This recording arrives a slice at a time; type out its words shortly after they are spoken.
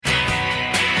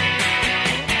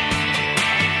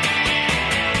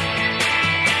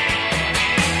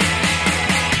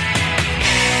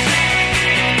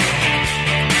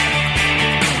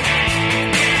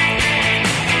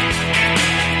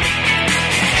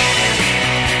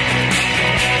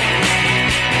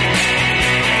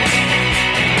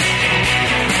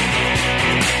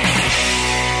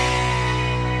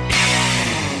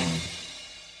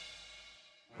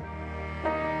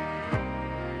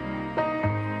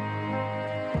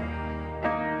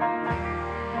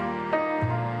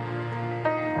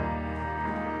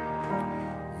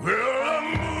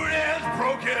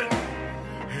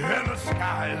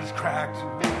packed.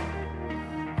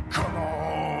 Come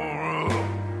on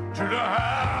up to the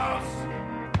house.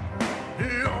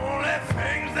 The only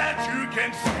things that you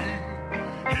can see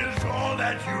is all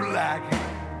that you lack.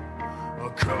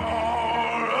 Come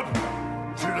on up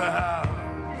to the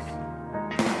house.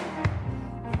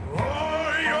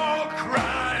 Oh, your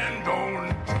crying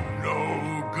don't do no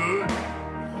good.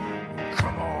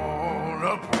 Come on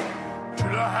up to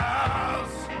the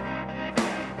house.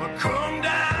 Come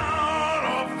down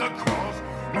off the cross.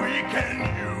 We can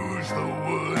use the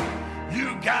wood.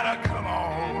 You gotta come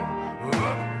on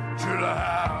up to the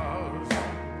house.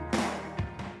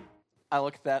 I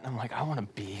look at that and I'm like, I want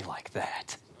to be like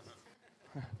that.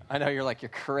 I know you're like, you're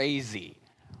crazy.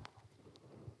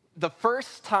 The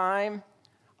first time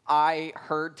I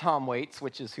heard Tom Waits,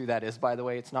 which is who that is, by the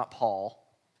way, it's not Paul.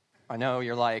 I know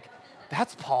you're like,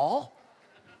 that's Paul?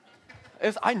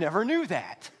 I never knew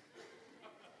that.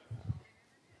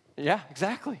 Yeah,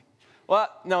 exactly. Well,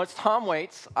 no, it's Tom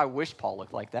Waits. I wish Paul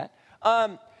looked like that.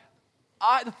 The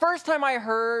first time I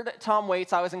heard Tom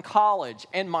Waits, I was in college,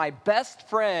 and my best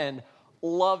friend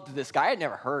loved this guy. I had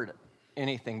never heard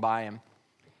anything by him.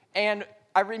 And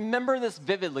I remember this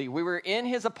vividly. We were in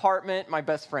his apartment, my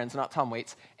best friend's, not Tom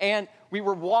Waits, and we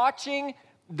were watching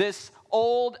this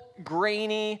old,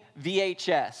 grainy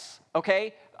VHS,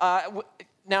 okay?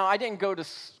 Now, I didn't go to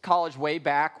college way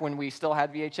back when we still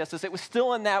had VHSs. It was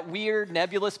still in that weird,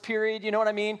 nebulous period, you know what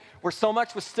I mean? Where so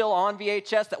much was still on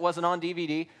VHS that wasn't on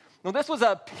DVD. Well, this was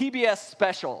a PBS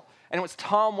special, and it was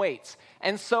Tom Waits.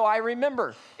 And so I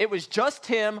remember it was just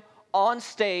him on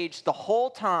stage the whole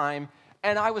time,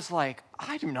 and I was like,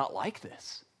 I do not like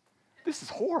this. This is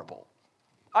horrible.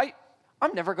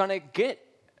 I'm never going to get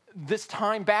this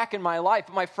time back in my life.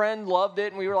 My friend loved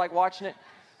it, and we were like watching it.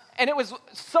 And it was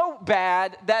so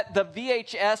bad that the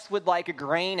VHS would like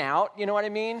grain out, you know what I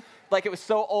mean? Like it was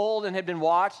so old and had been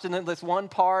watched, and then this one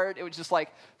part, it was just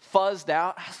like fuzzed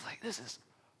out. I was like, this is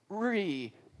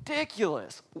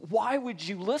ridiculous. Why would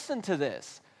you listen to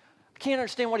this? I can't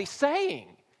understand what he's saying.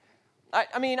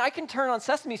 I mean, I can turn on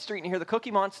Sesame Street and hear the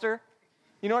Cookie Monster.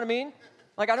 You know what I mean?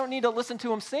 Like, I don't need to listen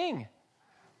to him sing.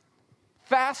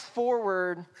 Fast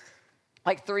forward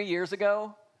like 3 years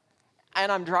ago, and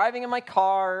I'm driving in my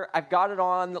car. I've got it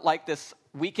on like this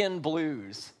weekend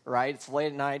blues, right? It's late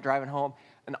at night, driving home,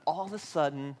 and all of a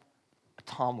sudden, a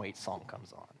Tom Waits song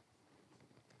comes on.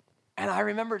 And I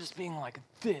remember just being like,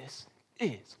 this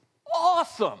is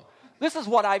awesome. This is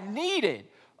what I've needed.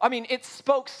 I mean, it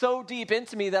spoke so deep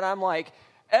into me that I'm like,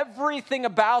 everything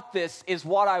about this is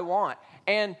what I want.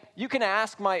 And you can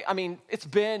ask it's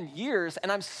been years,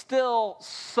 and I'm still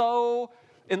so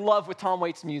in love with Tom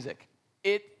Waits' music.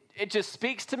 It just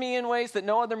speaks to me in ways that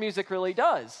no other music really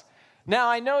does. Now,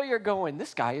 I know you're going,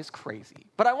 this guy is crazy.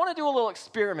 But I want to do a little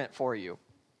experiment for you.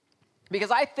 Because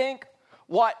I think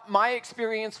what my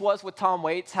experience was with Tom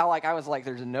Waits, how like I was like,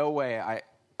 there's no way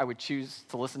I would choose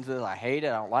to listen to this. I hate it.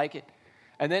 I don't like it.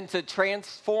 And then to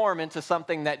transform into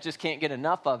something that just can't get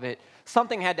enough of it,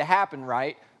 something had to happen,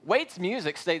 right? Waits'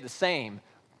 music stayed the same,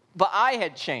 but I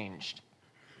had changed.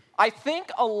 I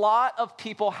think a lot of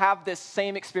people have this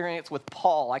same experience with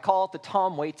Paul. I call it the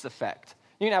Tom Waits effect.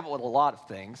 You can have it with a lot of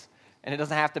things, and it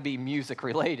doesn't have to be music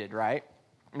related, right?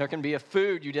 And there can be a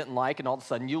food you didn't like, and all of a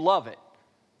sudden you love it.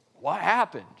 What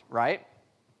happened, right?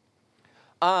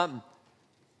 I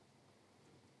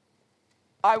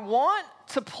want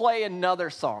to play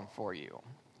another song for you.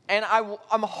 And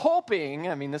I'm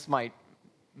hoping, this might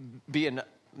be a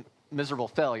miserable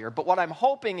failure, but what I'm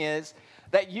hoping is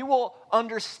that you will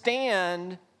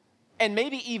understand and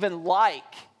maybe even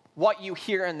like what you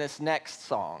hear in this next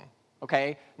song,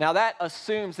 okay? Now that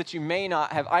assumes that you may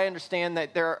not have, I understand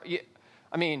that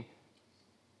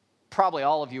probably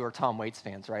all of you are Tom Waits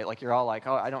fans, right? Like you're all like,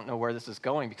 oh, I don't know where this is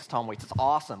going because Tom Waits is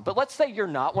awesome. But let's say you're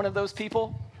not one of those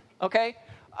people, okay?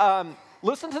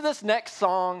 Listen to this next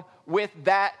song with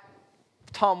that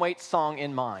Tom Waits song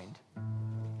in mind.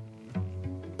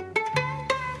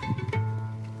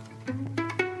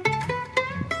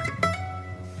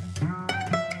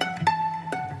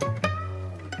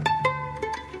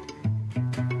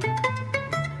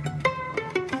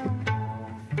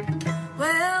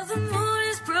 Well, the moon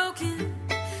is broken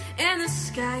and the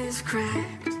sky is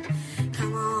cracked.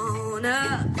 Come on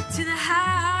up to the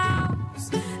house.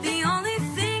 The only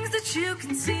things that you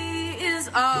can see is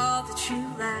all that you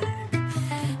lack.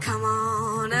 Come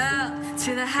on up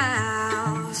to the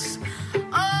house.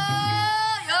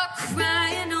 Oh, you're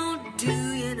crying don't do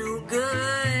you no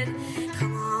good.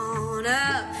 Come on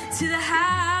up to the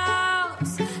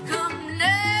house. Come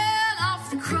nail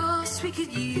off the cross, we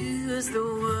could use the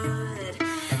wood.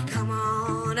 Come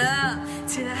on up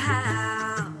to the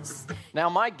house. Now,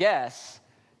 my guess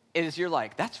is you're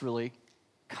like, that's really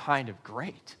kind of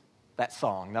great, that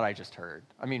song that I just heard.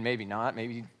 I mean, maybe not,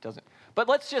 maybe it doesn't. But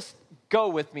let's just go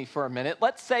with me for a minute.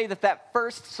 Let's say that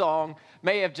first song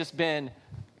may have just been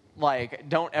like,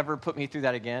 don't ever put me through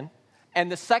that again. And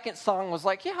the second song was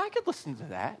like, yeah, I could listen to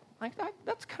that. Like,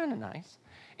 that's kind of nice.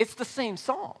 It's the same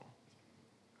song.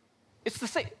 It's the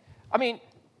same. I mean,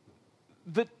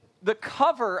 the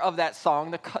cover of that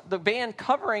song, the band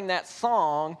covering that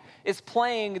song is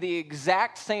playing the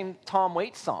exact same Tom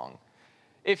Waits song.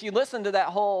 If you listen to that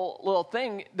whole little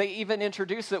thing, they even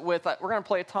introduce it with, we're going to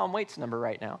play a Tom Waits number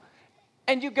right now.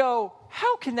 And you go,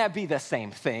 how can that be the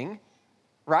same thing,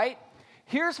 right?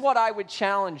 Here's what I would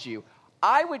challenge you.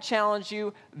 I would challenge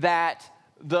you that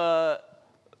the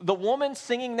woman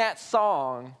singing that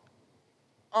song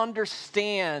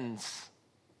understands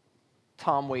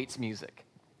Tom Waits' music.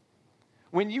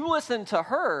 When you listen to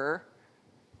her,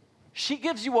 she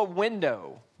gives you a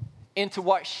window into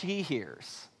what she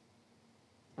hears,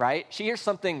 right? She hears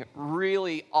something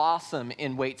really awesome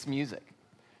in Waits' music.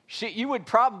 You would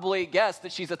probably guess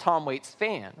that she's a Tom Waits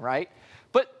fan, right?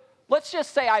 But let's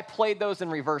just say I played those in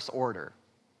reverse order.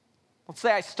 Let's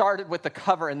say I started with the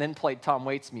cover and then played Tom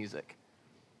Waits' music.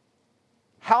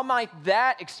 How might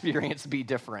that experience be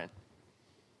different?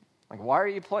 Like, why are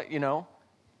you playing,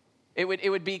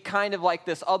 It would be kind of like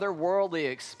this otherworldly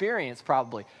experience,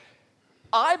 probably.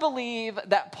 I believe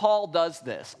that Paul does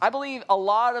this. I believe a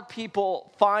lot of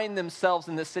people find themselves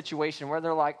in this situation where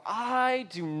they're like, I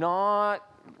do not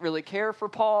really care for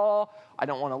Paul. I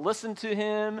don't want to listen to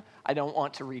him. I don't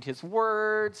want to read his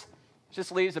words. It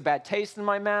just leaves a bad taste in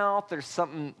my mouth. There's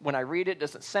something, when I read it,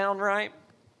 doesn't sound right.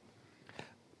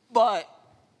 But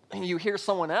you hear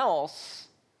someone else,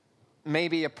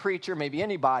 maybe a preacher, maybe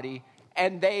anybody,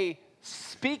 and they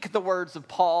speak the words of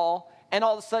Paul, and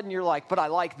all of a sudden you're like, but I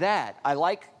like that. I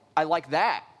like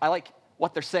that. I like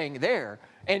what they're saying there.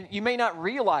 And you may not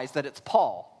realize that it's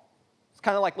Paul. It's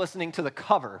kind of like listening to the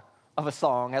cover of a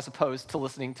song as opposed to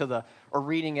listening to or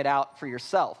reading it out for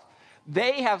yourself.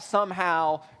 They have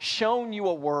somehow shown you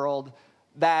a world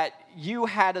that you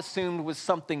had assumed was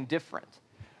something different.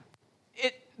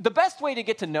 The best way to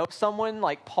get to know someone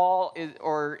like Paul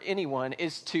or anyone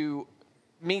is to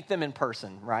meet them in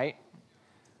person, right?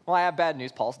 Well, I have bad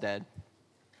news. Paul's dead.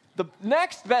 The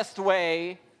next best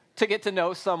way to get to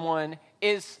know someone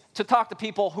is to talk to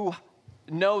people who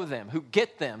know them, who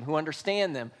get them, who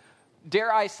understand them.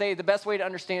 Dare I say, the best way to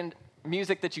understand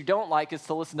music that you don't like is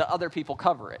to listen to other people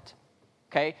cover it,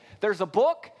 okay? There's a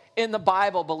book in the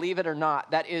Bible, believe it or not,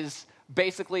 that is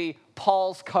basically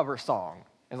Paul's cover song.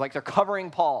 It's like they're covering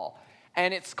Paul,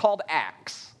 and it's called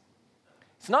Acts.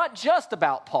 It's not just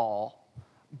about Paul,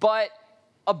 but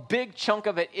a big chunk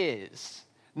of it is.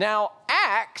 Now,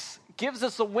 Acts gives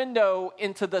us a window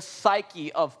into the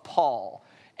psyche of Paul.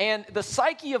 And the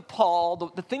psyche of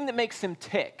Paul, the thing that makes him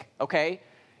tick, okay?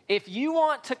 If you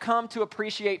want to come to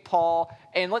appreciate Paul,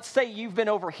 and let's say you've been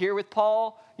over here with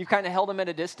Paul, you kind of held him at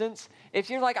a distance. If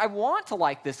you're like, I want to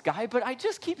like this guy, but I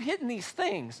just keep hitting these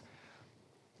things.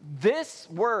 This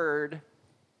word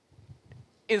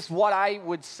is what I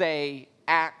would say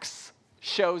Acts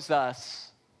shows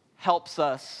us, helps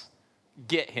us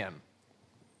get him.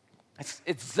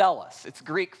 It's zealous. It's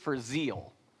Greek for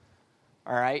zeal.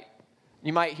 All right?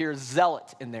 You might hear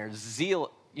zealot in there.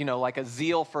 Zeal, like a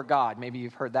zeal for God. Maybe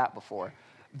you've heard that before.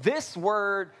 This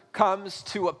word comes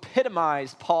to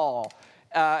epitomize Paul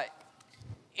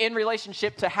in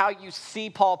relationship to how you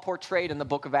see Paul portrayed in the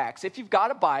book of Acts. If you've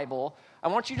got a Bible, I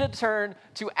want you to turn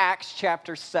to Acts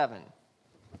chapter 7.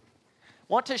 I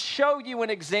want to show you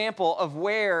an example of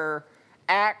where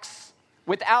Acts,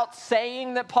 without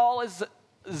saying that Paul is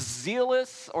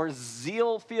zealous or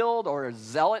zeal-filled or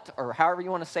zealot or however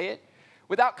you want to say it,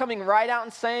 without coming right out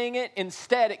and saying it,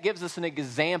 instead it gives us an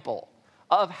example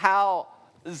of how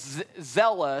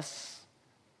zealous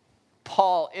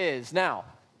Paul is. Now,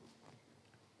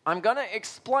 I'm going to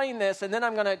explain this, and then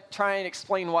I'm going to try and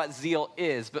explain what zeal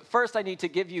is. But first, I need to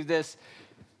give you this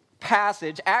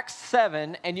passage, Acts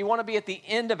 7, and you want to be at the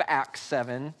end of Acts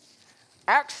 7.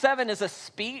 Acts 7 is a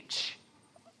speech.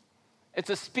 It's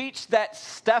a speech that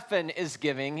Stephen is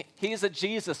giving. He's a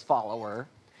Jesus follower,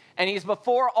 and he's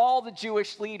before all the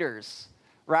Jewish leaders,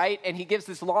 right? And he gives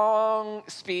this long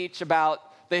speech about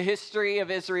the history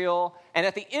of Israel, and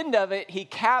at the end of it, he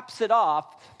caps it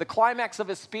off. The climax of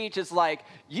his speech is like,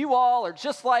 you all are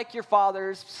just like your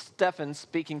fathers, Stephen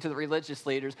speaking to the religious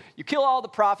leaders. You kill all the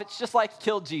prophets just like you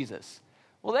killed Jesus.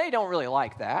 Well, they don't really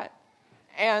like that.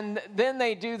 And then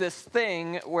they do this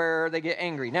thing where they get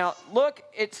angry. Now, look,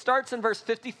 it starts in verse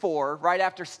 54, right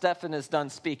after Stephen is done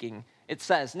speaking. It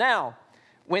says, now,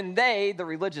 When they, the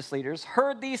religious leaders,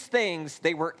 heard these things,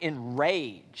 they were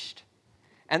enraged,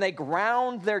 and they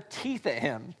ground their teeth at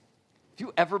him. Have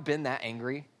you ever been that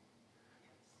angry?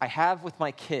 I have with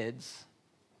my kids.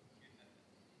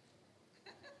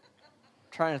 I'm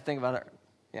trying to think about it.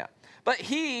 Yeah. But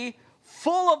he,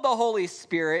 full of the Holy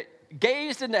Spirit,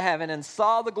 gazed into heaven and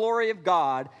saw the glory of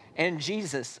God and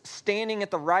Jesus standing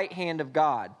at the right hand of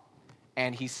God.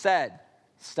 And he said,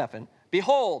 Stephen,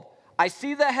 behold, I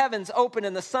see the heavens open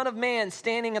and the Son of Man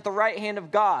standing at the right hand of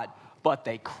God. But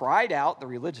they cried out, the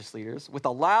religious leaders, with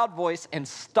a loud voice and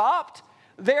stopped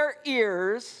their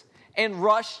ears and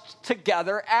rushed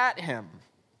together at him.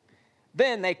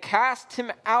 Then they cast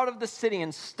him out of the city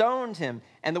and stoned him,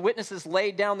 and the witnesses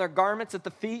laid down their garments at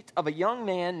the feet of a young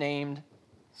man named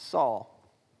Saul.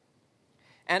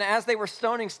 And as they were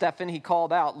stoning Stephen, he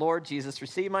called out, Lord Jesus,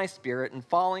 receive my spirit. And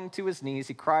falling to his knees,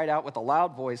 he cried out with a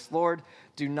loud voice, Lord,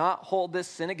 do not hold this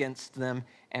sin against them.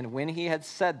 And when he had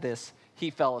said this, he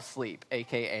fell asleep,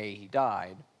 a.k.a. he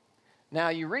died. Now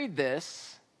you read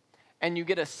this, and you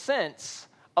get a sense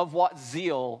of what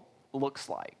zeal looks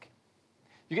like.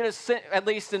 You get a sense, at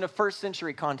least in a first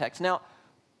century context. Now,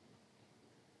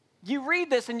 you read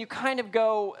this and you kind of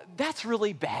go, that's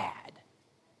really bad.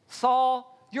 Saul,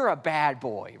 you're a bad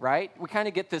boy, right? We kind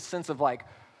of get this sense of like,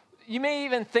 you may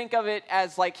even think of it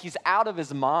as like he's out of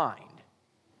his mind.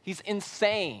 He's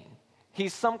insane.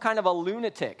 He's some kind of a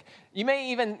lunatic. You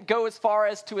may even go as far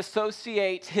as to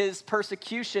associate his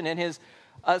persecution and his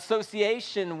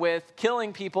association with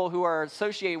killing people who are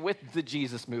associated with the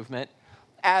Jesus movement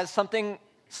as something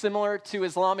similar to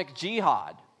Islamic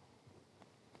jihad.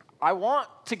 I want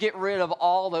to get rid of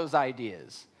all those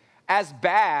ideas. As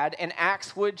bad, and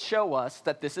Acts would show us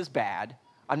that this is bad.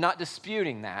 I'm not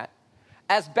disputing that.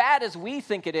 As bad as we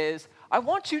think it is, I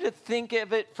want you to think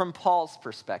of it from Paul's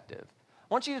perspective.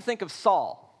 I want you to think of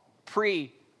Saul,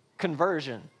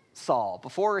 pre-conversion Saul,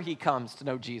 before he comes to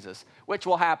know Jesus, which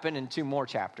will happen in 2 more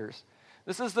chapters.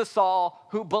 This is the Saul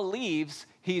who believes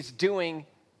he's doing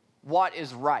what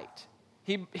is right.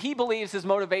 He believes his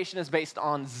motivation is based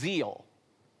on zeal.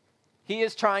 He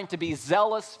is trying to be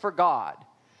zealous for God.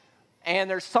 And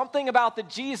there's something about the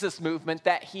Jesus movement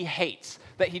that he hates,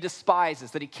 that he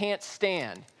despises, that he can't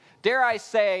stand. Dare I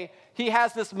say, he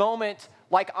has this moment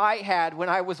like I had when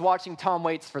I was watching Tom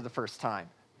Waits for the first time.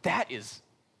 That is,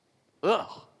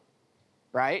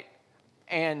 right?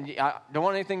 And I don't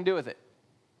want anything to do with it.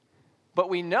 But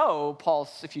we know,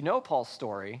 if you know Paul's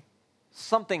story,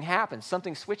 something happens,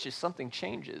 something switches, something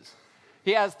changes.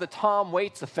 He has the Tom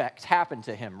Waits effect happen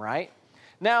to him, right?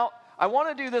 Now, I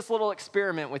want to do this little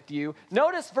experiment with you.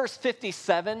 Notice verse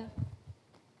 57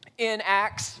 in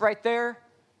Acts right there,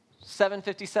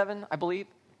 7:57, I believe.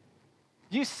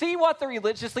 You see what the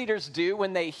religious leaders do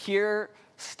when they hear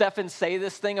Stephen say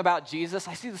this thing about Jesus?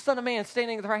 I see the Son of Man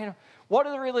standing at the right hand. What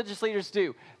do the religious leaders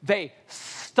do? They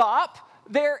stop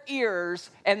their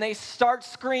ears and they start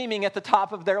screaming at the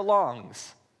top of their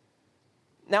lungs.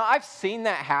 Now, I've seen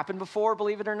that happen before,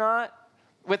 believe it or not,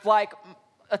 with like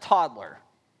a toddler.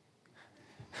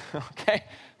 Okay?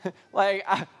 Like,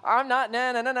 I'm not,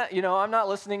 I'm not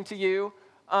listening to you.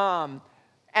 And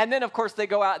then, of course, they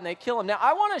go out and they kill him. Now,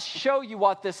 I want to show you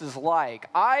what this is like.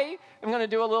 I am going to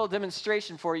do a little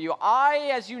demonstration for you.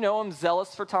 I, as you know, am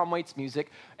zealous for Tom Waits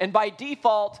music. And by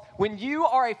default, when you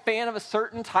are a fan of a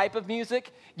certain type of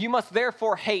music, you must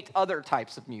therefore hate other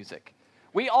types of music.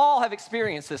 We all have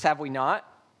experienced this, have we not?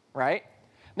 Right?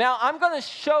 Now, I'm going to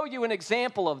show you an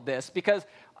example of this because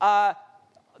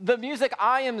the music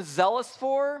I am zealous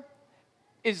for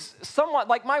is somewhat,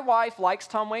 like my wife likes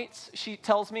Tom Waits, she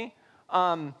tells me,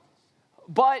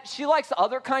 but she likes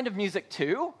other kind of music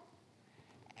too,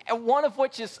 and one of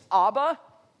which is ABBA.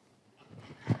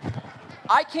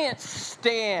 I can't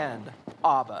stand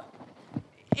ABBA.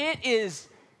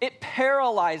 It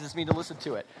paralyzes me to listen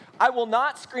to it. I will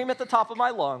not scream at the top of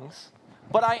my lungs,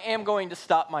 but I am going to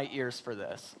stop my ears for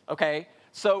this, okay?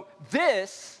 So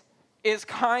this is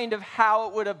kind of how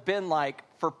it would have been like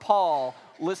for Paul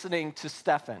listening to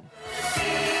Stephen.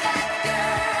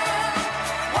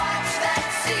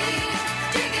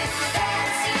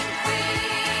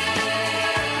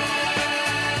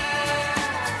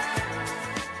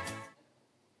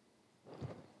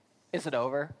 Is it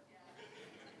over?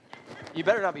 You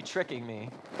better not be tricking me.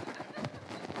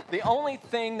 The only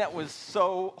thing that was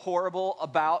so horrible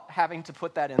about having to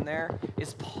put that in there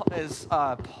is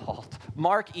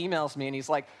Mark emails me and he's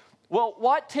like, well,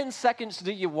 what 10 seconds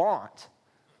do you want?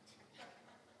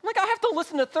 I'm like, I have to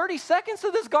listen to 30 seconds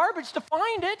of this garbage to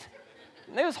find it.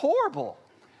 It was horrible.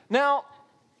 Now,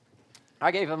 I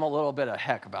gave him a little bit of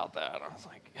heck about that. I was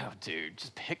like, yo, dude,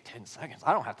 just pick 10 seconds.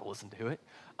 I don't have to listen to it.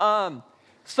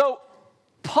 So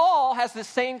Paul has the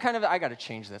same kind of, I got to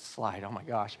change that slide. Oh, my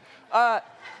gosh.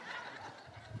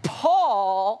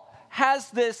 Paul has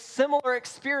this similar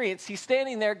experience. He's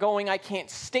standing there going, I can't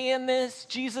stand this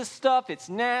Jesus stuff. It's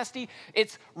nasty.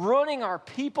 It's ruining our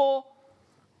people.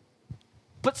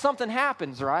 But something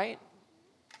happens, right?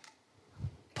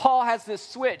 Paul has this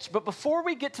switch. But before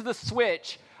we get to the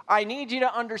switch, I need you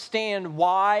to understand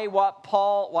why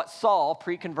what Saul,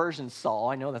 pre-conversion Saul,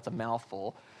 I know that's a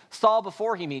mouthful, Saul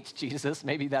before he meets Jesus,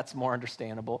 maybe that's more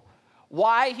understandable,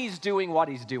 why he's doing what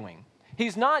he's doing.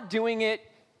 He's not doing it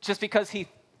just because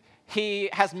he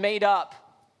has made up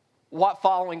what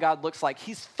following God looks like.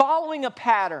 He's following a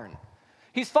pattern.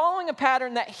 He's following a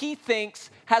pattern that he thinks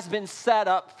has been set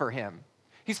up for him.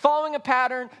 He's following a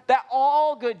pattern that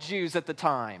all good Jews at the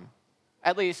time,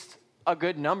 at least a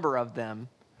good number of them,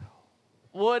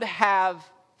 would have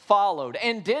followed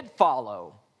and did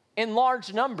follow in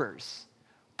large numbers.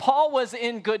 Paul was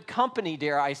in good company,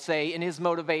 dare I say, in his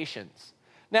motivations.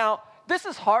 Now, this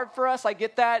is hard for us. I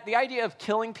get that. The idea of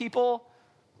killing people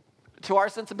to our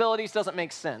sensibilities doesn't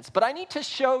make sense. But I need to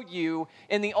show you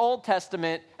in the Old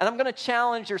Testament, and I'm going to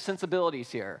challenge your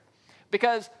sensibilities here,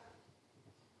 because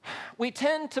we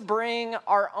tend to bring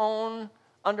our own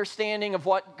understanding of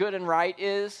what good and right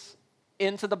is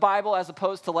into the Bible as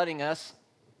opposed to letting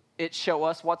it show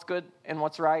us what's good and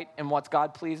what's right and what's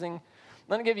God-pleasing. I'm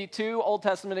going to give you two Old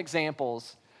Testament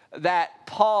examples that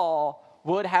Paul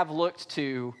would have looked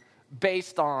to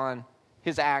based on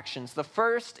his actions. The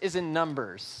first is in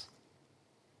Numbers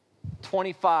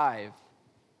 25.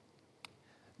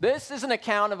 This is an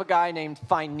account of a guy named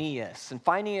Phinehas, and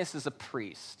Phinehas is a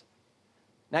priest.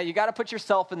 Now, you got to put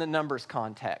yourself in the Numbers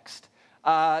context.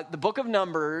 The book of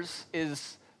Numbers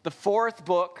is the fourth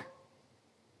book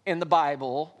in the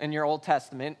Bible, in your Old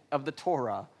Testament, of the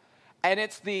Torah. And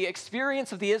it's the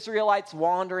experience of the Israelites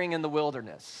wandering in the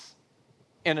wilderness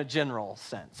in a general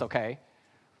sense, okay?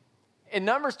 In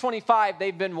Numbers 25,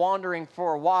 they've been wandering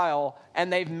for a while,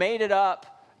 and they've made it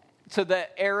up to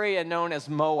the area known as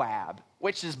Moab,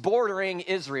 which is bordering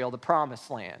Israel, the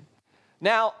promised land.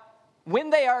 Now, when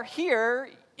they are here,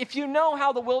 if you know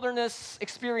how the wilderness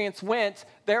experience went,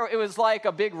 it was like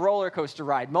a big roller coaster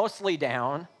ride, mostly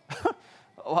down,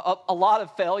 a lot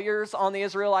of failures on the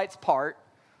Israelites' part,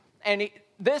 and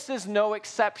this is no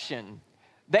exception.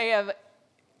 They have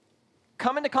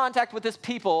come into contact with this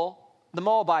people, the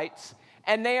Moabites,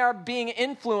 and they are being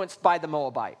influenced by the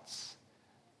Moabites.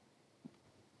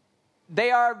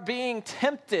 They are being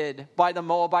tempted by the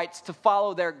Moabites to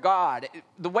follow their god.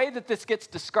 The way that this gets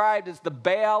described is the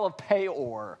Baal of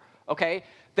Peor, okay?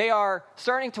 They are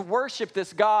starting to worship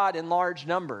this god in large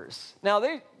numbers. Now,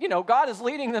 God is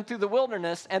leading them through the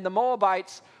wilderness, and the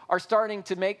Moabites are starting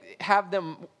to have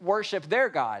them worship their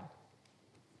god.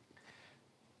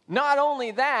 Not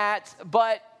only that,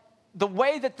 but the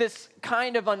way that this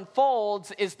kind of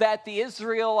unfolds is that the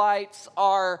Israelites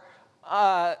are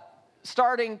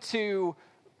starting to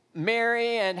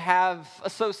marry and have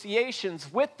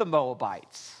associations with the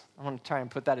Moabites. I want to try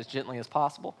and put that as gently as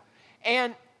possible.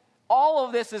 And all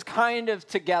of this is kind of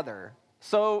together.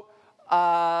 So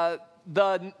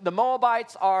the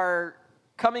Moabites are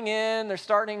coming in. They're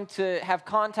starting to have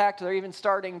contact. They're even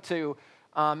starting to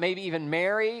maybe even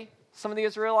marry some of the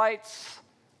Israelites,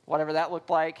 whatever that looked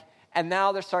like. And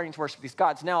now they're starting to worship these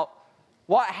gods. Now,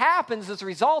 what happens as a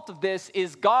result of this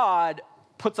is God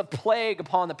puts a plague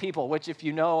upon the people, which if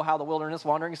you know how the wilderness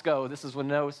wanderings go, this is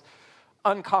no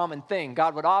uncommon thing.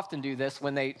 God would often do this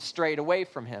when they strayed away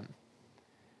from him.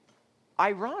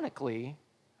 Ironically,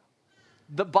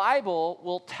 the Bible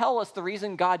will tell us the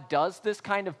reason God does this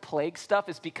kind of plague stuff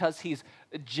is because he's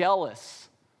jealous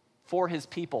for his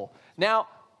people. Now,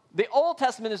 the Old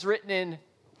Testament is written in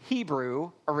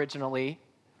Hebrew originally.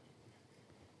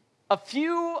 A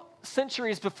few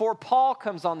centuries before Paul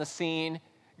comes on the scene,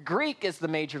 Greek is the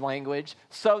major language,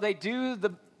 so they do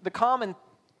the common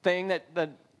thing the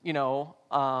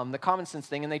common sense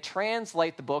thing, and they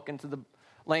translate the book into the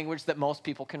language that most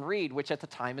people can read, which at the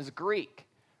time is Greek,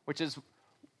 which is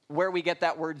where we get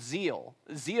that word zeal.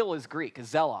 Zeal is Greek,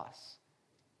 zelos.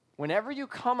 Whenever you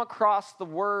come across the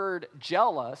word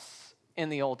jealous in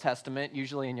the Old Testament,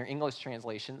 usually in your English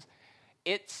translations,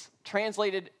 it's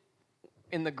translated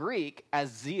in the Greek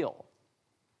as zeal.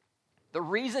 The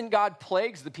reason God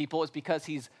plagues the people is because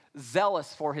he's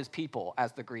zealous for his people,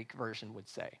 as the Greek version would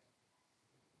say.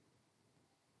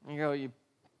 You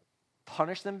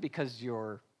punish them because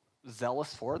you're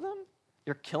zealous for them?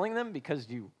 You're killing them because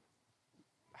you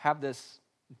have this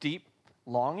deep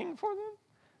longing for them?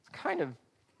 It's kind of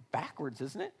backwards,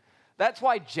 isn't it? That's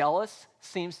why jealous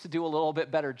seems to do a little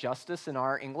bit better justice in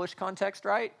our English context,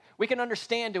 right? We can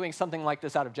understand doing something like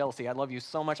this out of jealousy. I love you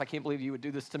so much, I can't believe you would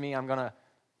do this to me. I'm going to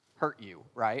hurt you,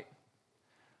 right?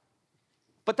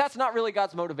 But that's not really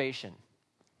God's motivation.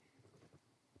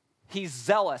 He's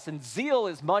zealous, and zeal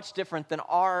is much different than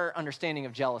our understanding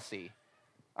of jealousy,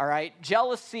 all right?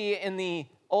 Jealousy in the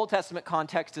Old Testament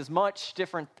context is much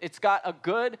different. It's got a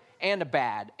good and a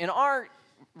bad. In our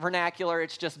vernacular,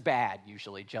 it's just bad,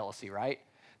 usually, jealousy, right?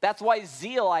 That's why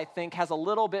zeal, I think, has a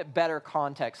little bit better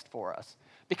context for us.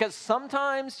 Because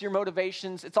sometimes your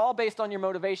motivations, it's all based on your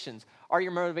motivations. Are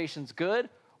your motivations good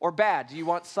or bad? Do you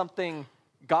want something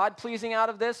God-pleasing out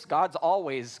of this? God's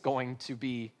always going to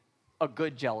be a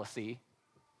good jealousy.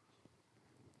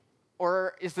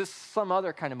 Or is this some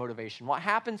other kind of motivation? What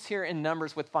happens here in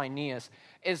Numbers with Phinehas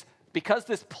is because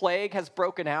this plague has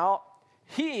broken out,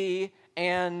 he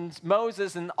and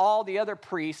Moses and all the other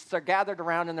priests are gathered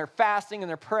around and they're fasting and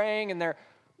they're praying and they're,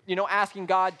 asking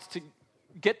God to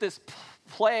get this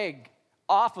plague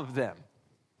off of them.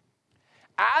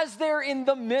 As they're in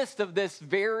the midst of this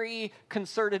very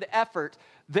concerted effort,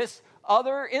 this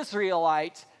other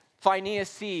Israelite, Phinehas,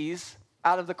 sees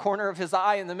out of the corner of his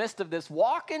eye in the midst of this,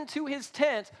 walk into his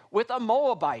tent with a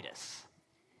Moabitess.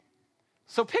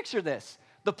 So picture this.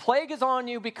 The plague is on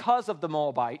you because of the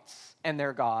Moabites and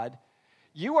their God.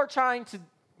 You are trying to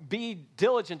be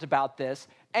diligent about this,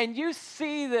 and you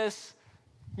see this,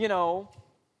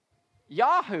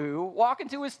 Yahoo walk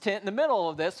into his tent in the middle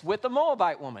of this with a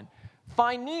Moabite woman.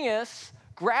 Phinehas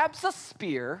grabs a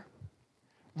spear,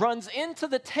 runs into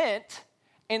the tent,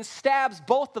 and stabs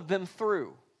both of them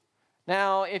through.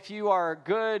 Now, if you are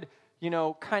good,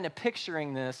 kind of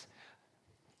picturing this,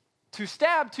 to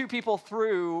stab two people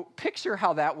through, picture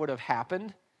how that would have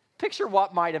happened. Picture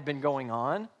what might have been going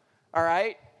on, all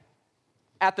right,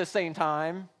 at the same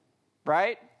time,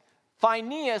 right?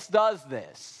 Phinehas does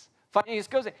this. Phinehas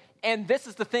goes in. And this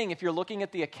is the thing, if you're looking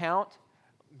at the account,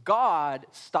 God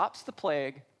stops the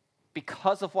plague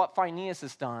because of what Phinehas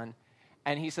has done.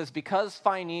 And he says, because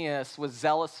Phinehas was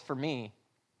zealous for me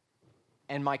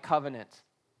and my covenant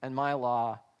and my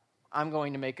law, I'm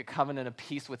going to make a covenant of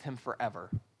peace with him forever.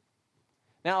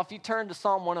 Now, if you turn to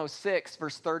Psalm 106,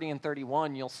 verse 30 and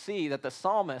 31, you'll see that the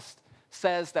psalmist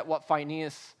says that what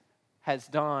Phinehas has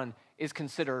done is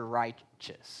considered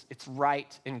righteous. It's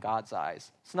right in God's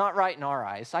eyes. It's not right in our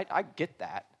eyes. I get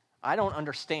that. I don't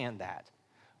understand that.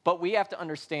 But we have to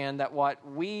understand that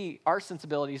our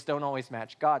sensibilities don't always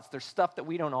match God's. There's stuff that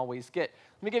we don't always get.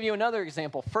 Let me give you another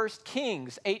example. 1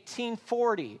 Kings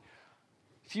 18:40.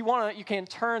 If you want to, you can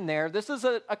turn there. This is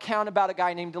an account about a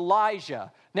guy named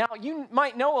Elijah. Now, you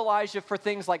might know Elijah for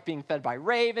things like being fed by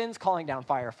ravens, calling down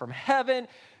fire from heaven,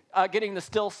 getting the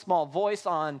still small voice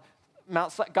on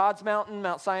God's mountain,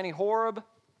 Mount Sinai, Horeb,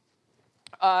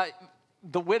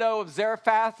 the widow of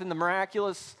Zarephath and the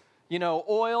miraculous,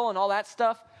 oil and all that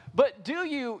stuff. But do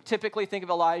you typically think of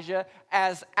Elijah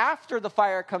as after the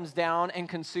fire comes down and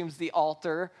consumes the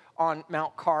altar on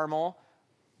Mount Carmel,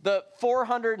 the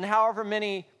 400 and however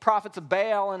many prophets of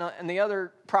Baal and the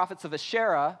other prophets of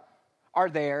Asherah are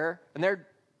there, and they're,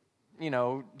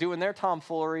 doing their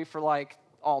tomfoolery for like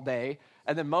all day,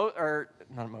 and then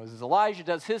Elijah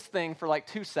does his thing for like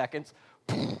 2 seconds.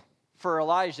 For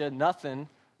Elijah, nothing.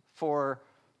 For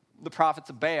the prophets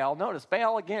of Baal, notice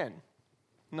Baal again,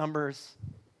 Numbers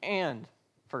and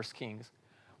 1 Kings.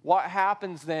 What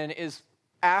happens then is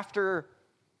after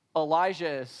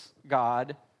Elijah's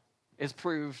God is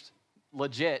proved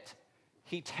legit,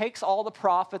 he takes all the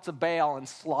prophets of Baal and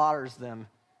slaughters them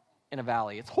in a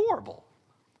valley. It's horrible.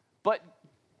 But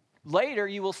later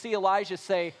you will see Elijah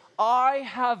say, I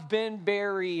have been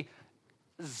very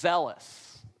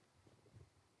zealous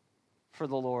for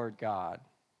the Lord God.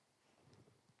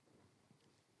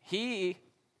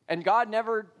 And God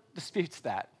never disputes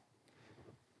that.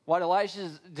 What Elijah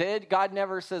did, God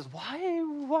never says, why?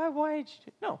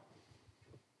 No.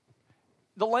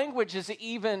 The language is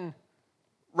even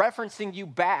referencing you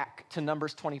back to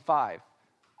Numbers 25.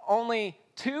 Only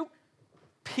two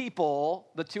people,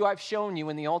 the two I've shown you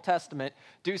in the Old Testament,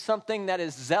 do something that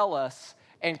is zealous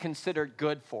and considered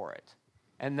good for it.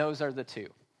 And those are the two.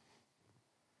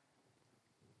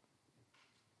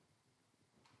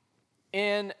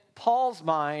 In Paul's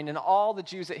mind and all the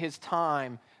Jews at his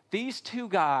time, these two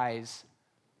guys,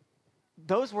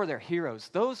 those were their heroes.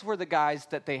 Those were the guys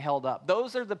that they held up.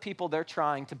 Those are the people they're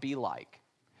trying to be like.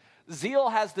 Zeal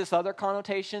has this other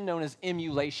connotation known as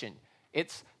emulation.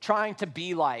 It's trying to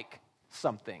be like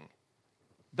something.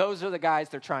 Those are the guys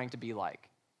they're trying to be like.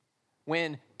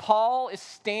 When Paul is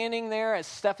standing there as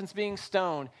Stephen's being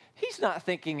stoned, he's not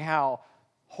thinking how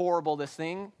horrible this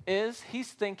thing is, he's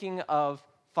thinking of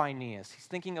Phineas. He's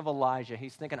thinking of Elijah.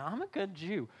 He's thinking, I'm a good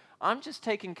Jew. I'm just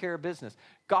taking care of business.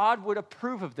 God would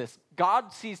approve of this.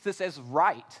 God sees this as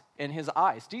right in his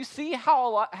eyes. Do you see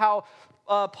how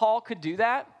Paul could do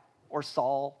that? Or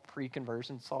Saul,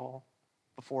 pre-conversion Saul,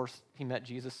 before he met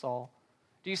Jesus Saul.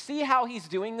 Do you see how he's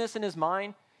doing this in his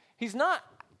mind? He's not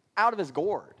out of his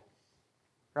gourd,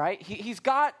 right? He's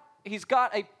got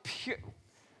a pure,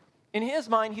 in his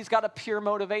mind, he's got a pure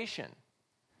motivation.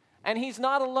 And he's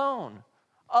not alone.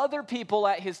 Other people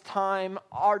at his time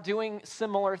are doing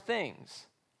similar things.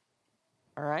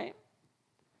 All right?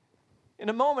 In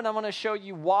a moment, I'm going to show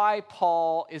you why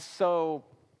Paul is so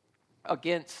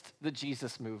against the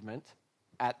Jesus movement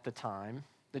at the time,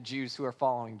 the Jews who are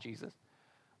following Jesus.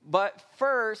 But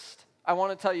first, I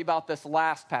want to tell you about this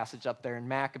last passage up there in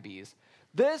Maccabees.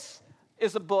 This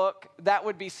is a book that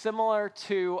would be similar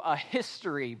to a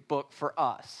history book for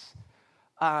us.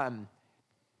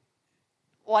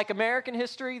 Like American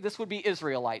history, this would be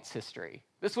Israelites' history.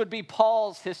 This would be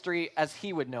Paul's history as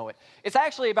he would know it. It's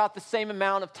actually about the same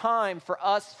amount of time for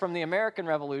us from the American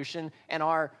Revolution and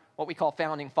our, what we call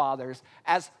founding fathers,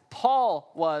 as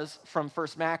Paul was from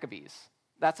First Maccabees.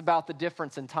 That's about the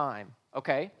difference in time,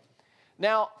 okay?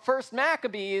 Now, First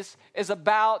Maccabees is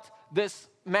about this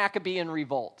Maccabean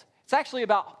revolt. It's actually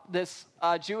about this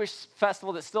Jewish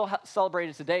festival that's still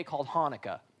celebrated today called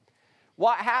Hanukkah.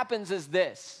 What happens is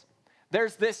this.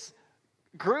 There's this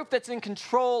group that's in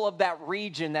control of that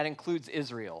region that includes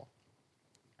Israel.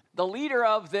 The leader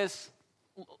of this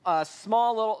it's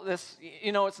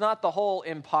not the whole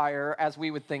empire as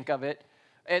we would think of it.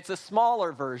 It's a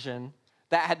smaller version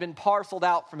that had been parceled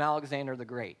out from Alexander the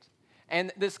Great.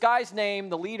 And this guy's name,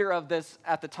 the leader of this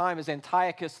at the time, is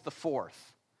Antiochus IV.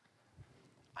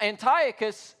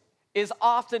 Antiochus is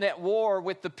often at war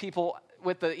with the people,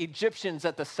 with the Egyptians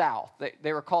at the south.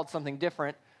 They were called something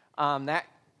different, that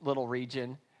little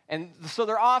region. And so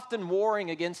they're often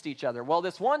warring against each other. Well,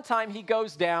 this one time he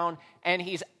goes down and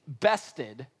he's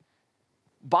bested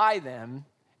by them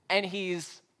and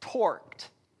he's torqued.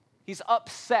 He's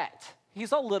upset.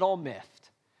 He's a little miffed.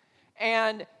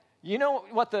 And you know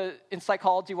what in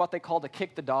psychology, what they call the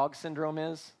kick the dog syndrome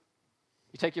is?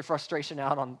 You take your frustration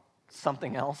out on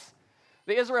something else.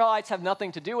 The Israelites have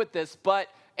nothing to do with this, but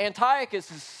Antiochus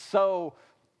is so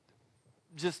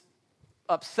just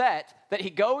upset that he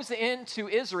goes into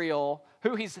Israel,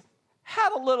 who he's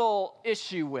had a little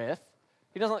issue with.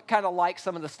 He doesn't kind of like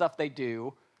some of the stuff they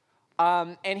do.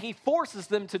 And he forces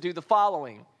them to do the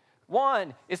following.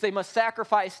 One is they must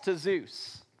sacrifice to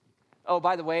Zeus. Oh,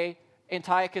 by the way,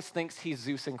 Antiochus thinks he's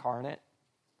Zeus incarnate.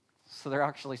 So they're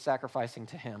actually sacrificing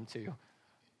to him too.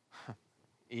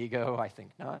 Ego, I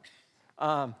think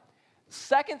not.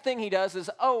 Second thing he does is,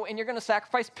 and you're going to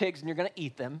sacrifice pigs and you're going to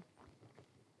eat them.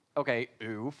 Okay,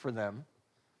 for them.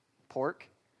 Pork,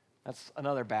 that's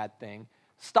another bad thing.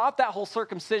 Stop that whole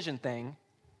circumcision thing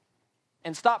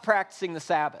and stop practicing the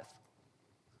Sabbath.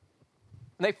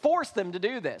 And they force them to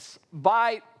do this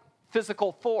by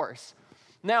physical force.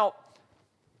 Now,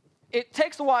 it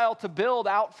takes a while to build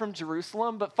out from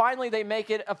Jerusalem, but finally they make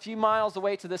it a few miles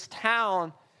away to this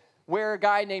town where a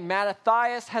guy named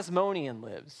Mattathias Hasmonean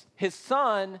lives. His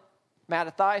son,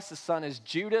 Mattathias' son, is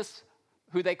Judas,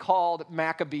 who they called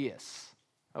Maccabeus,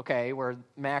 okay, where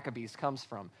Maccabees comes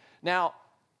from. Now,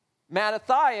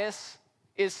 Mattathias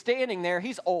is standing there.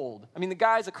 He's old. I mean, the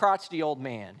guy's a crotchety old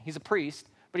man. He's a priest,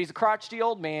 but he's a crotchety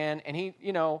old man, and he,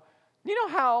 you know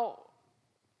how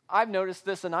I've noticed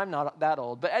this, and I'm not that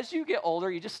old, but as you get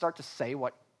older, you just start to say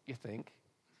what you think.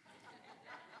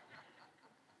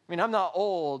 I mean, I'm not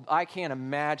old. I can't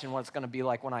imagine what it's going to be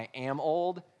like when I am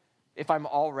old, if I'm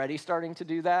already starting to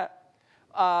do that.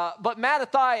 But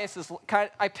Mattathias is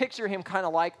I picture him kind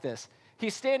of like this.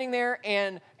 He's standing there,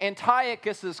 and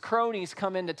Antiochus' cronies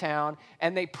come into town,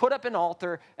 and they put up an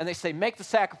altar, and they say, make the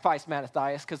sacrifice,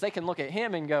 Mattathias, because they can look at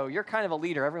him and go, you're kind of a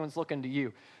leader. Everyone's looking to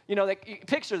you.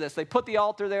 Picture this. They put the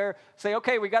altar there, say,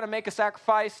 okay, we got to make a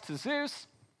sacrifice to Zeus,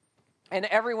 and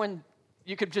everyone,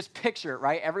 you could just picture it,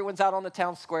 right? Everyone's out on the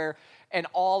town square, and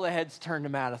all the heads turn to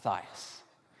Mattathias.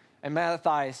 And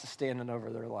Mattathias is standing over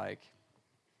there like,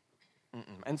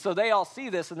 And so they all see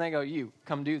this, and they go, you,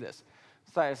 come do this.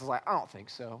 Mattathias is like, I don't think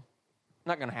so.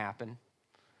 Not going to happen.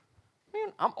 I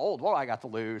mean, I'm old. What do I got to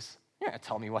lose? You're not going to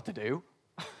tell me what to do.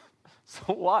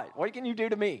 So what? What can you do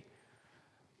to me?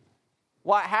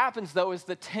 What happens, though, is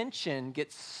the tension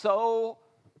gets so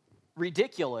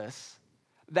ridiculous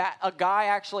that a guy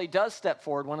actually does step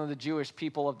forward, one of the Jewish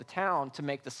people of the town, to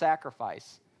make the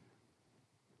sacrifice.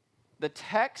 The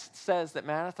text says that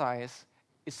Mattathias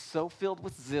is so filled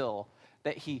with zeal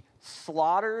that he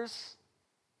slaughters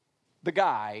the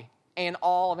guy and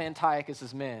all of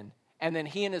Antiochus' men, and then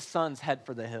he and his sons head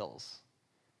for the hills.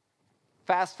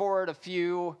 Fast forward a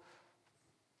few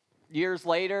years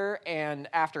later, and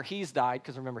after he's died,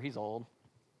 because remember, he's old,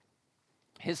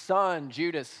 his son,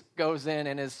 Judas, goes in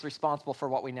and is responsible for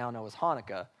what we now know as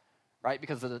Hanukkah, right?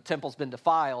 Because the temple's been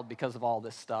defiled because of all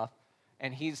this stuff,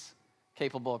 and he's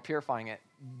capable of purifying it.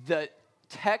 The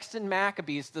text in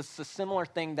Maccabees does a similar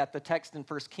thing that the text in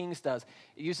 1 Kings does.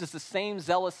 It uses the same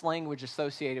zealous language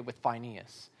associated with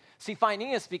Phinehas. See,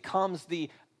 Phinehas becomes the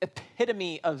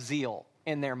epitome of zeal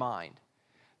in their mind.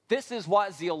 This is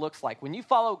what zeal looks like. When you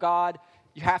follow God,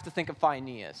 you have to think of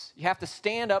Phinehas. You have to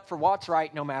stand up for what's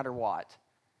right no matter what.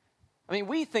 I mean,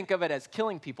 we think of it as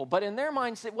killing people, but in their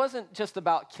minds, it wasn't just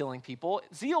about killing people.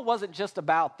 Zeal wasn't just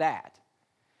about that.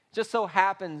 It just so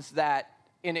happens that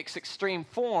in its extreme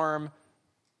form,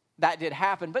 that did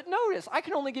happen. But notice, I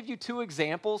can only give you 2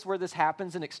 examples where this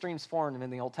happens in extreme form in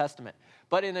the Old Testament.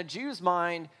 But in a Jew's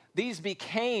mind, these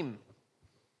became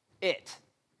it.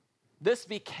 This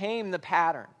became the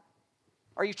pattern.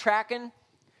 Are you tracking?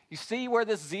 You see where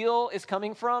this zeal is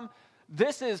coming from?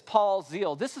 This is Paul's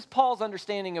zeal. This is Paul's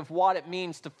understanding of what it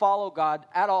means to follow God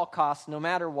at all costs, no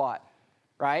matter what,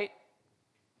 right?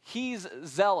 He's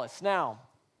zealous. Now,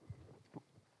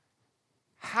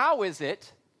 how is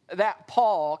it that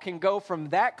Paul can go from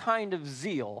that kind of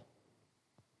zeal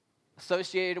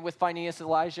associated with Phinehas,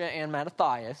 Elijah, and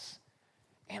Mattathias,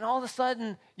 and all of a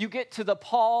sudden you get to the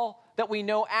Paul that we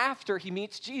know after he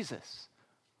meets Jesus?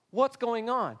 What's going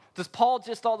on? Does Paul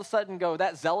just all of a sudden go,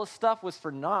 that zealous stuff was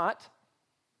for naught?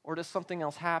 Or does something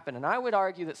else happen? And I would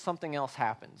argue that something else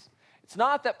happens. It's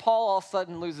not that Paul all of a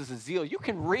sudden loses his zeal. You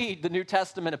can read the New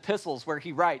Testament epistles where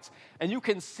he writes, and you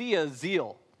can see a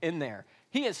zeal in there.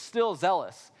 He is still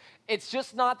zealous. It's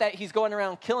just not that he's going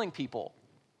around killing people.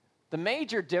 The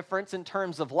major difference in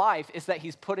terms of life is that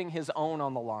he's putting his own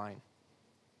on the line.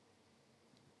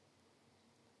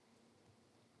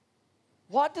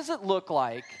 What does it look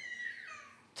like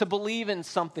to believe in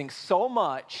something so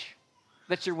much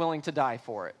that you're willing to die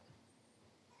for it?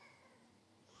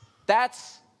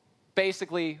 That's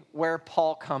basically where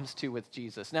Paul comes to with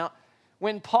Jesus. Now,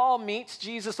 when Paul meets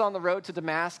Jesus on the road to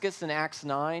Damascus in Acts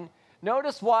 9,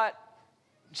 notice what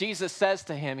Jesus says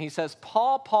to him. He says,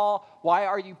 Paul, Paul, why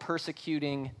are you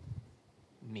persecuting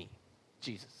me?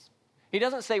 Jesus. He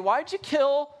doesn't say, why did you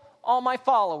kill all my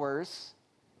followers?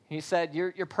 He said,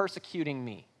 you're persecuting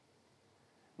me.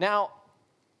 Now,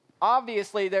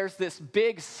 obviously, there's this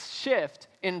big shift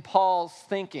in Paul's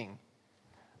thinking,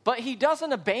 but he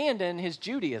doesn't abandon his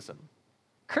Judaism.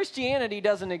 Christianity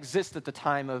doesn't exist at the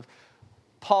time of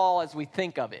Paul as we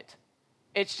think of it.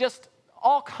 It's just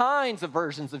all kinds of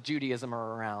versions of Judaism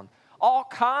are around. All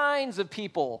kinds of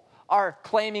people are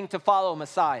claiming to follow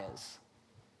messiahs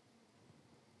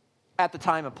at the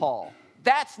time of Paul.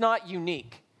 That's not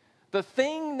unique. The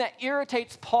thing that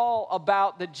irritates Paul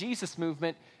about the Jesus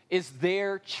movement is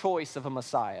their choice of a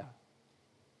Messiah.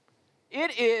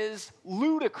 It is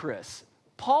ludicrous.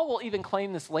 Paul will even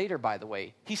claim this later, by the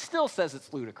way. He still says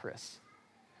it's ludicrous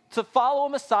to follow a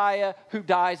Messiah who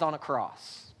dies on a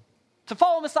cross. To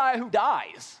follow a Messiah who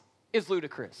dies is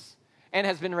ludicrous and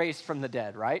has been raised from the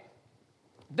dead, right?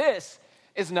 This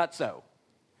is nutso.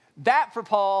 That, for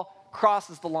Paul,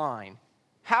 crosses the line.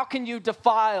 How can you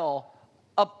defile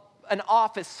an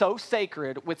office so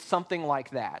sacred with something like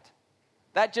that?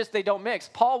 They don't mix.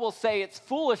 Paul will say it's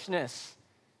foolishness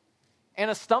and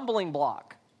a stumbling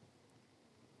block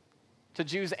to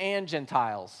Jews and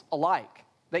Gentiles alike.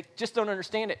 They just don't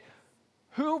understand it.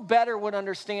 Who better would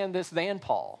understand this than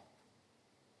Paul?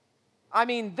 I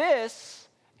mean, this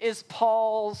is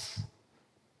Paul's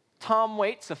Tom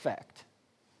Waits effect,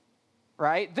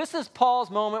 right? This is Paul's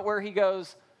moment where he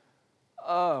goes,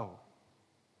 oh.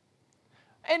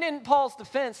 And in Paul's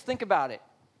defense, think about it.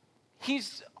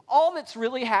 All that's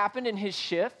really happened in his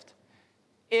shift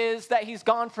is that he's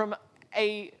gone from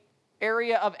an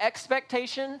area of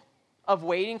expectation, of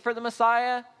waiting for the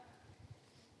Messiah,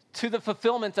 to the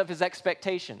fulfillment of his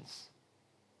expectations.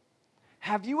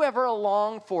 Have you ever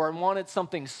longed for and wanted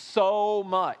something so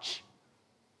much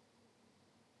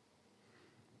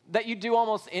that you do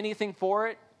almost anything for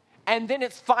it, and then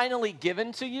it's finally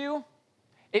given to you?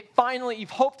 You've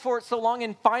hoped for it so long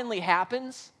and finally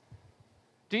happens?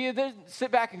 Do you then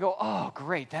sit back and go, oh,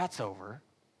 great, that's over?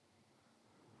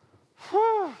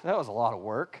 Whew, that was a lot of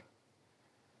work.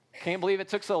 Can't believe it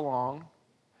took so long.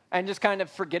 And just kind of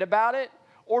forget about it?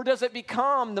 Or does it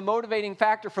become the motivating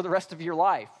factor for the rest of your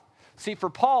life? See, for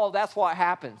Paul, that's what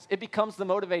happens. It becomes the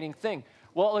motivating thing.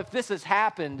 Well, if this has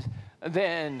happened,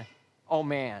 then, oh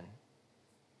man.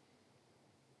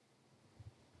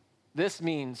 this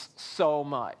means so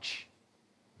much.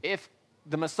 If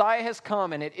the Messiah has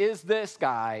come and it is this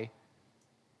guy,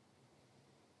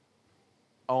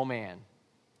 oh man.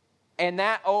 And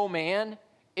that oh man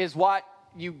is what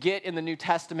you get in the New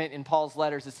Testament in Paul's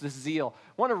letters. It's this zeal.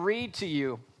 I want to read to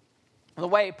you the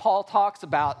way Paul talks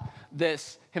about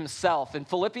this himself. In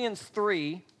Philippians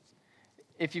 3,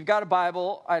 if you've got a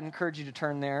Bible, I'd encourage you to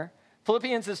turn there.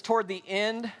 Philippians is toward the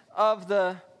end of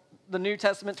the New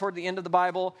Testament, toward the end of the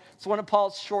Bible. It's one of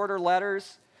Paul's shorter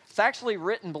letters. It's actually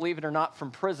written, believe it or not, from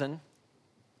prison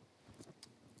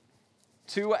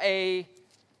to a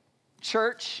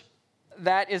church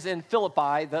that is in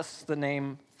Philippi, thus the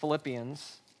name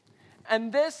Philippians.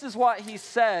 And this is what he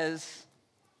says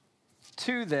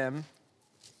to them.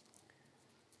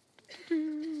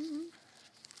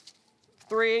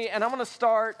 3, and I'm going to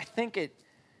start, I think,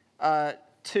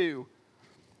 at 2.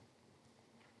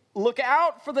 Look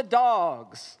out for the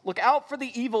dogs. Look out for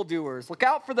the evildoers. Look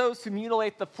out for those who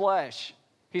mutilate the flesh.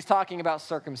 He's talking about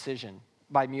circumcision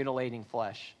by mutilating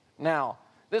flesh. Now,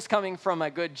 this coming from a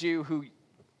good Jew who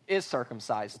is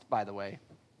circumcised, by the way.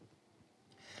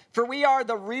 For we are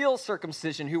the real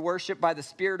circumcision who worship by the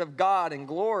Spirit of God and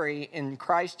glory in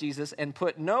Christ Jesus and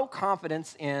put no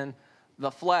confidence in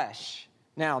the flesh.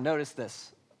 Now, notice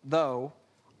this. Though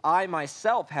I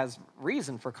myself has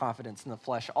reason for confidence in the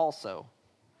flesh also.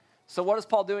 So what is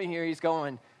Paul doing here? He's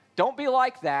going, don't be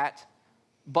like that,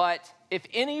 but if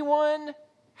anyone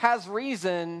has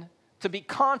reason to be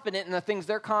confident in the things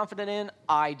they're confident in,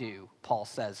 I do, Paul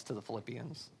says to the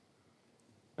Philippians.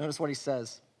 Notice what he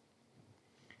says.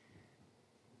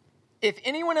 If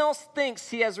anyone else thinks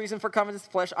he has reason for confidence in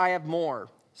the flesh, I have more.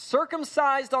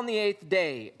 Circumcised on the 8th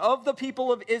day, of the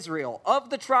people of Israel, of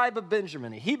the tribe of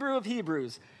Benjamin, a Hebrew of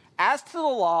Hebrews, as to the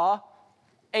law,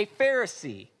 a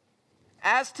Pharisee,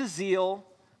 as to zeal,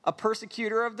 a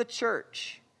persecutor of the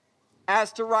church,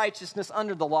 as to righteousness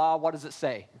under the law, what does it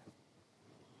say?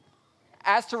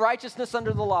 As to righteousness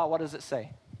under the law, what does it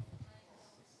say?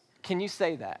 Can you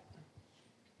say that?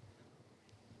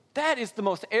 That is the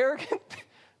most arrogant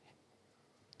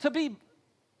to be,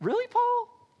 really, Paul?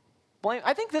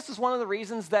 I think this is one of the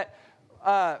reasons that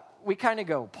we kind of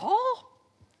go, Paul,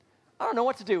 I don't know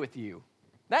what to do with you.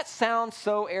 That sounds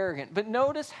so arrogant. But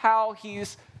notice how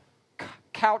he's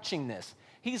couching this.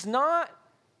 He's not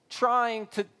trying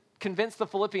to convince the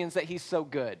Philippians that he's so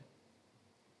good.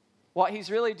 What he's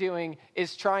really doing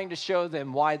is trying to show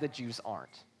them why the Jews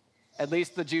aren't. At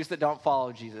least the Jews that don't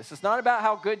follow Jesus. It's not about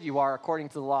how good you are according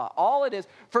to the law. All it is,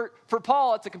 for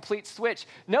Paul, it's a complete switch.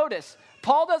 Notice,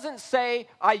 Paul doesn't say,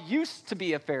 I used to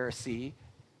be a Pharisee.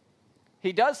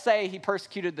 He does say he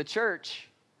persecuted the church,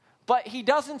 but he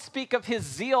doesn't speak of his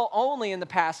zeal only in the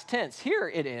past tense. Here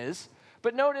it is.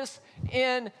 But notice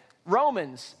in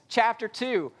Romans chapter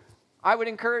 2, I would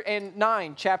encourage, in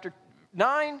chapter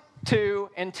 9, 2,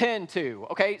 and 10, 2.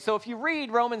 Okay, so if you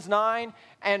read Romans 9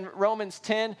 and Romans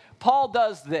 10, Paul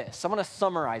does this. I'm going to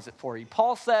summarize it for you.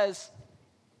 Paul says,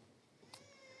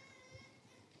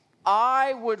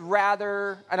 I would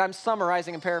rather, and I'm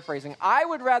summarizing and paraphrasing, I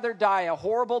would rather die a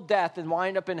horrible death than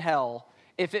wind up in hell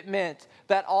if it meant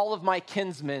that all of my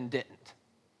kinsmen didn't.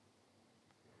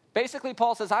 Basically,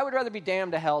 Paul says, I would rather be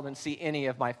damned to hell than see any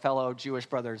of my fellow Jewish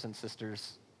brothers and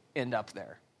sisters end up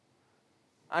there.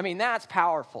 I mean, that's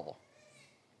powerful,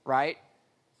 right?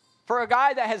 For a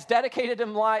guy that has dedicated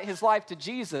his life to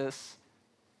Jesus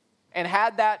and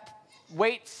had that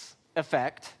weights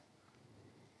effect,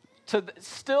 to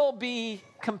still be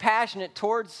compassionate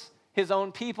towards his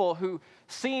own people who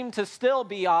seem to still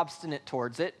be obstinate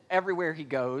towards it. Everywhere he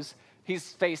goes,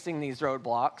 he's facing these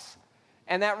roadblocks.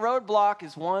 And that roadblock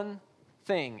is one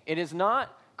thing. It is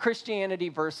not Christianity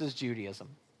versus Judaism.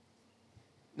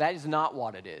 That is not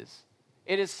what it is.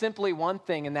 It is simply one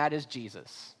thing, and that is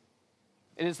Jesus.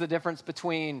 It is the difference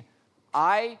between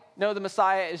I know the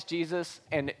Messiah is Jesus,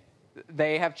 and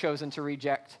they have chosen to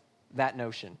reject that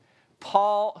notion.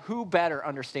 Paul, who better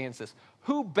understands this?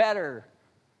 Who better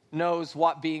knows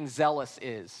what being zealous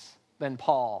is than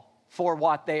Paul for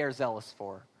what they are zealous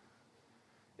for?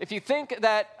 If you think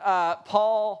that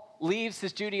Paul leaves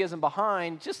his Judaism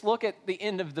behind, just look at the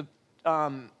end of the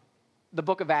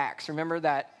book of Acts. Remember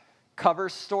that cover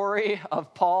story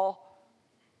of Paul?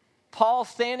 Paul,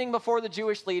 standing before the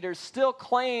Jewish leaders, still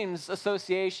claims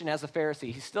association as a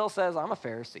Pharisee. He still says, I'm a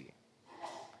Pharisee.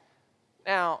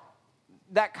 Now,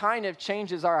 that kind of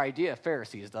changes our idea of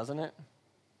Pharisees, doesn't it?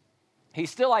 He's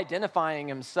still identifying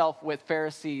himself with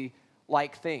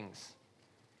Pharisee-like things.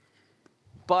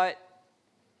 But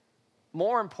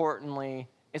more importantly,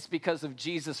 it's because of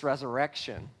Jesus'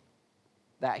 resurrection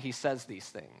that he says these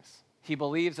things. He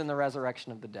believes in the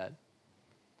resurrection of the dead.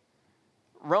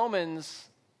 Romans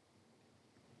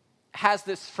has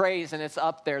this phrase, and it's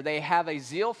up there. They have a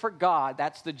zeal for God,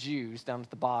 that's the Jews down at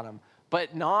the bottom,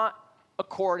 but not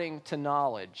according to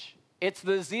knowledge. It's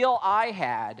the zeal I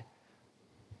had,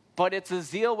 but it's a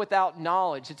zeal without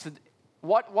knowledge.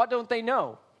 What don't they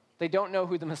know? They don't know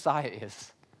who the Messiah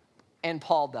is, and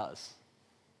Paul does.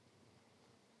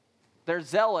 They're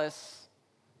zealous,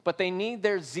 but they need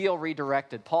their zeal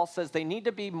redirected. Paul says they need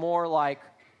to be more like,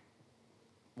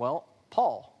 well,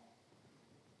 Paul.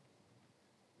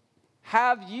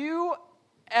 Have you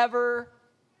ever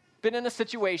been in a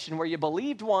situation where you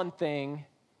believed one thing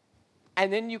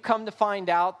and then you come to find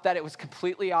out that it was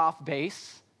completely off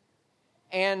base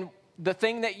and the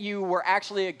thing that you were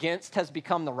actually against has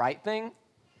become the right thing?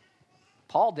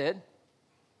 Paul did.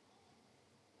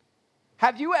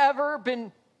 Have you ever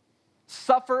been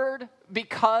suffered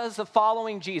because of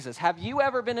following Jesus? Have you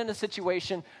ever been in a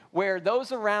situation where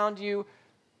those around you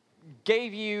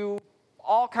gave you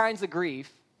all kinds of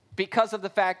grief because of the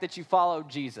fact that you followed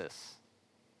Jesus?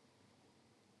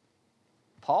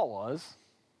 Paul was.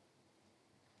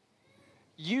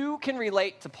 You can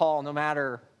relate to Paul no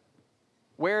matter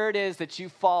where it is that you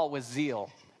fall with zeal.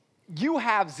 You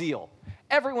have zeal.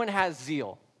 Everyone has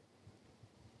zeal.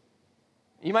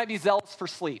 You might be zealous for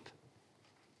sleep.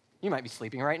 You might be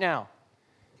sleeping right now.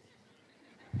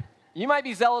 You might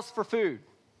be zealous for food.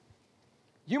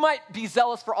 You might be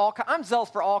zealous for I'm zealous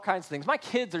for all kinds of things. My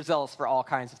kids are zealous for all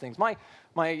kinds of things.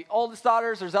 My oldest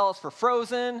daughters are zealous for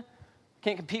Frozen.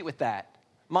 Can't compete with that.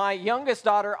 My youngest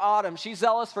daughter, Autumn, she's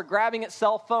zealous for grabbing at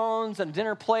cell phones and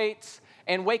dinner plates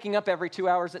and waking up every 2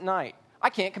 hours at night. I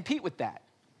can't compete with that.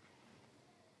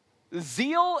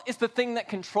 Zeal is the thing that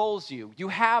controls you. You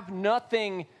have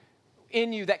nothing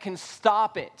in you that can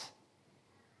stop it.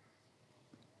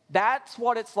 That's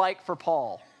what it's like for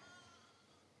Paul.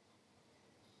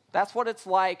 That's what it's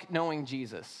like knowing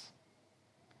Jesus.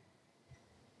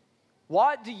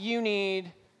 What do you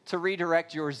need to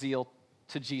redirect your zeal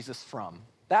to Jesus from?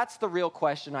 That's the real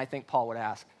question I think Paul would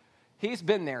ask. He's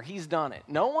been there. He's done it.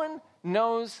 No one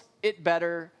knows it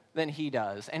better than he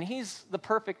does. And he's the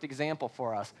perfect example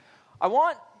for us. I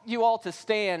want you all to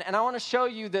stand, and I want to show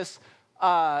you this.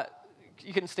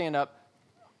 You can stand up.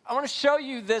 I want to show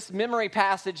you this memory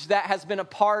passage that has been a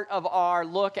part of our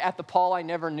look at the Paul I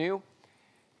never knew.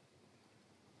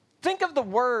 Think of the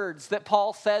words that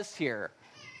Paul says here.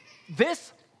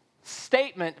 This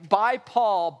statement by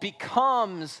Paul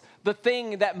becomes the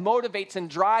thing that motivates and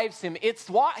drives him. It's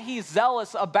what he's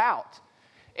zealous about.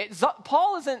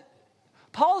 Paul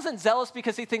isn't zealous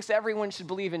because he thinks everyone should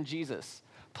believe in Jesus.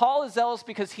 Paul is zealous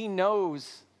because he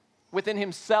knows within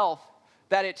himself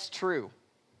that it's true.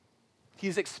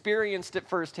 He's experienced it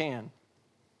firsthand.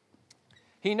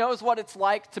 He knows what it's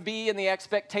like to be in the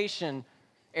expectation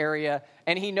area,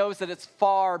 and he knows that it's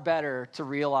far better to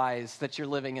realize that you're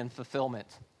living in fulfillment,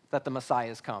 that the Messiah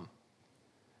has come.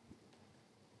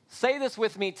 Say this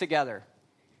with me together.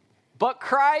 But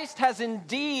Christ has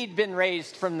indeed been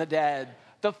raised from the dead,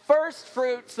 the first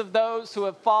fruits of those who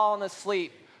have fallen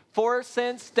asleep. For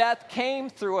since death came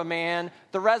through a man,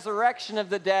 the resurrection of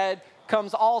the dead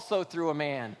comes also through a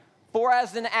man. For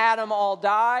as in Adam all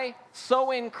die,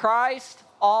 so in Christ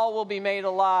all will be made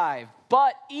alive.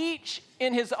 But each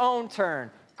in his own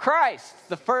turn. Christ,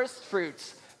 the first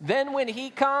fruits. Then when he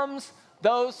comes,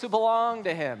 those who belong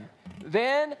to him.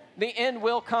 Then the end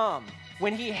will come,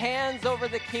 when he hands over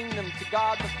the kingdom to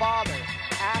God the Father,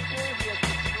 after he has